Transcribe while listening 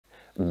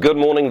Good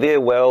morning there.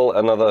 Well,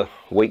 another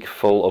week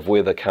full of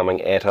weather coming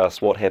at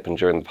us. What happened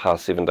during the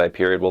past 7-day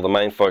period? Well, the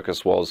main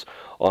focus was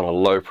on a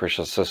low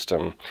pressure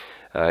system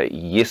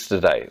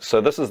yesterday.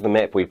 So this is the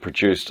map we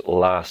produced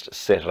last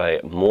Saturday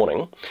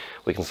morning.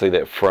 We can see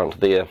that front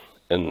there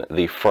in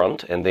the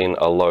front and then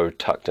a low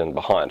tucked in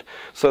behind.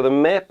 So the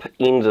map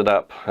ended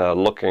up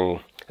looking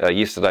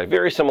yesterday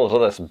very similar to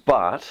this,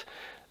 but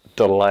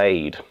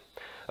delayed.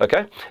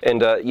 Okay,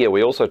 and yeah,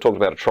 we also talked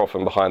about a trough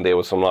in behind there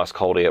with some nice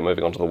cold air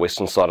moving onto the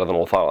western side of the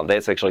North Island.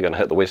 That's actually going to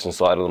hit the western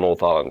side of the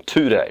North Island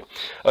today.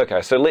 Okay,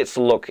 so let's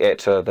look at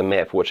the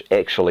map which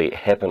actually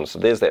happened. So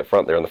there's that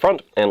front there in the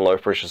front and low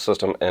pressure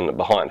system in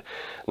behind.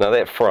 Now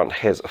that front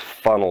has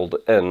funneled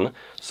in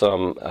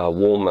some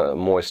warm,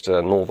 moist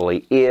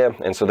northerly air,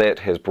 and so that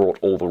has brought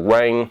all the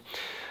rain,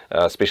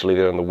 especially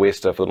there in the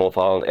west for the North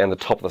Island and the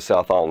top of the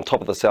South Island.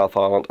 Top of the South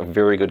Island, a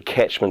very good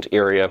catchment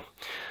area.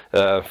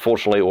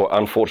 Fortunately or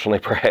unfortunately,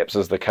 perhaps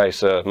as the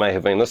case may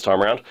have been this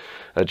time around,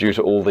 due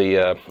to all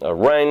the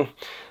rain.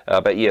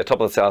 But yeah,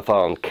 top of the South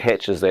Island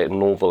catches that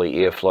northerly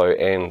airflow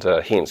and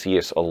hence,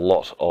 yes, a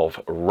lot of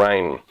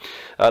rain.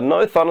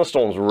 No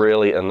thunderstorms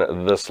really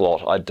in this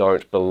lot, I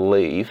don't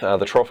believe.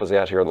 The trough is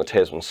out here in the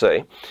Tasman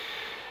Sea,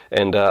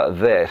 and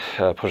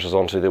that pushes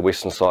onto the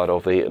western side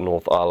of the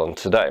North Island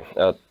today.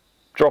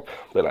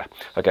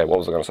 Okay, what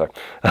was I going to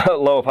say?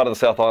 Lower part of the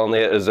South Island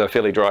there is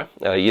fairly dry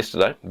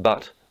yesterday,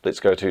 but let's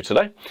go to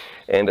today,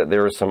 and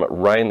there is some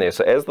rain there.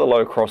 So as the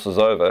low crosses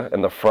over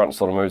and the front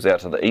sort of moves out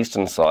to the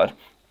eastern side,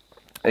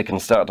 it can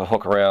start to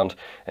hook around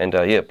and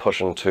yeah,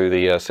 push into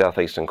the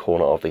southeastern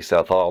corner of the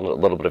South Island. A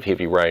little bit of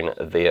heavy rain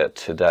there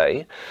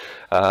today.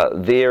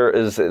 There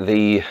is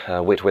the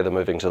wet weather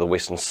moving to the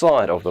western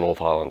side of the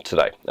North Island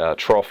today.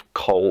 Trough,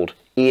 cold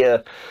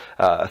air,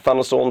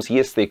 thunderstorms,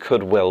 yes, there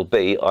could well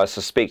be. I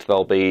suspect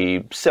they'll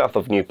be south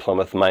of New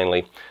Plymouth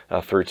mainly,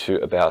 through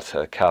to about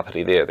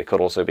Kapiti there. There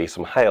could also be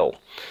some hail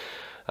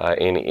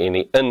in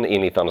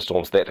any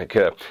thunderstorms that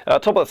occur.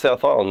 Top of the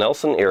South Island,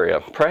 Nelson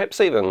area,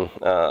 perhaps even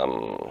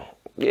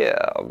yeah,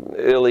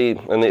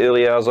 in the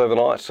early hours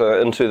overnight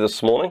into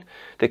this morning,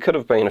 there could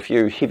have been a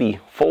few heavy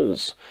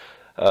falls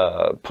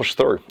pushed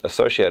through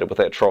associated with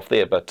that trough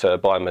there, but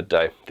by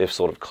midday they've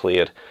sort of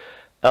cleared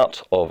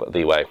out of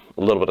the way.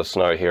 A little bit of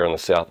snow here in the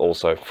south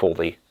also for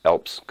the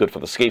Alps, good for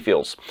the ski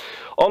fields.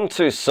 On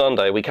to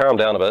Sunday, we calm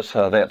down a bit.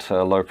 That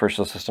low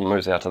pressure system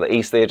moves out to the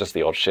east there, just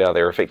the odd shower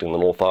there affecting the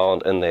North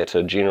Island in that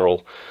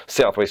general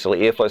southwesterly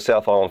airflow.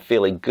 South Island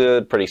fairly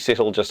good, pretty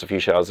settled, just a few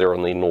showers there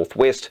in the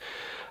northwest.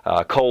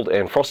 Cold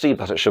and frosty,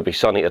 but it should be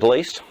sunny at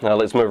least.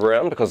 Let's move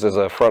around because there's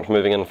a front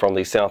moving in from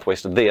the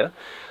southwest there.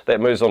 That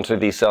moves onto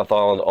the South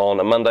Island on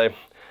a Monday.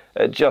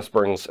 It just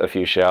brings a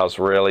few showers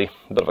really,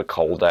 a bit of a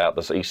cold day up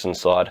this eastern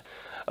side.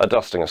 A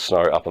dusting of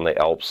snow up in the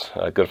Alps,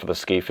 good for the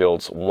ski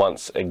fields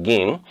once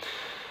again.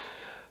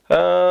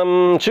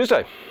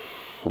 Tuesday,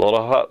 a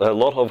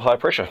lot of high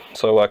pressure,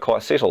 so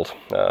quite settled.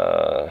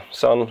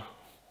 Sun,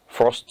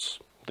 frosts,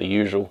 the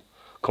usual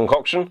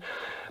concoction.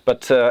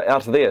 But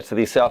out there to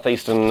the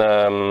southeastern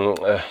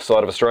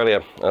side of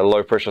Australia, a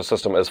low pressure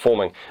system is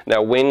forming.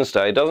 Now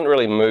Wednesday doesn't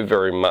really move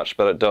very much,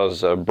 but it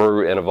does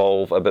brew and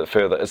evolve a bit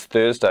further. It's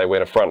Thursday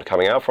when a front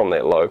coming out from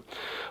that low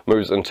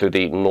moves into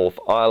the North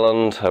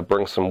Island,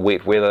 brings some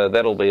wet weather.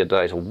 That'll be a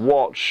day to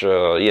watch,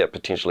 yeah,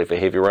 potentially for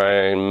heavy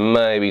rain,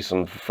 maybe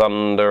some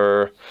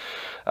thunder.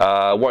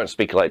 Won't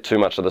speculate too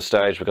much at this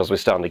stage because we're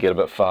starting to get a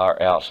bit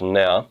far out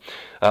now.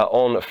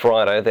 On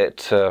Friday,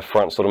 that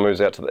front sort of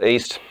moves out to the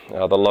east.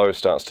 The low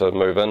starts to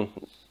move in.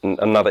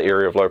 Another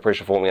area of low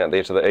pressure forming out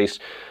there to the east.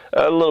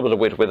 A little bit of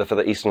wet weather for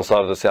the eastern side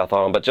of the South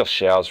Island, but just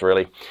showers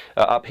really.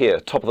 Up here,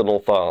 top of the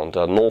North Island,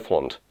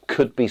 Northland,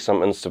 could be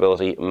some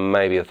instability,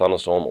 maybe a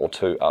thunderstorm or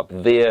two up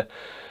there.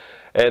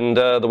 And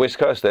the west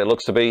coast, that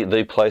looks to be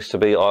the place to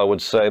be, I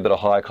would say. A bit of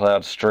high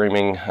cloud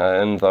streaming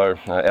in though,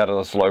 out of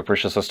this low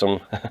pressure system,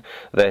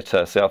 that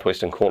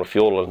southwestern corner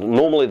fjord.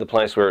 Normally the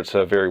place where it's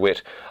very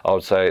wet, I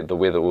would say the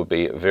weather would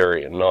be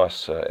very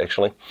nice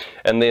actually.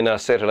 And then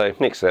Saturday,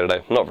 next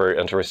Saturday, not very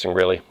interesting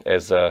really,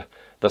 as the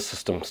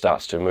system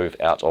starts to move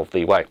out of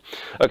the way.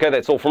 Okay,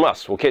 that's all from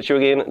us. We'll catch you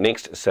again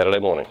next Saturday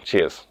morning.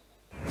 Cheers.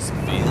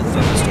 Severe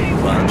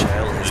thunderstorm, large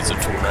hail, winds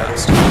of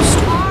tornadoes, storm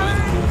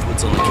moving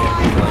northwards on the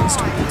Canberra Plains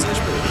towards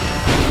Edinburgh.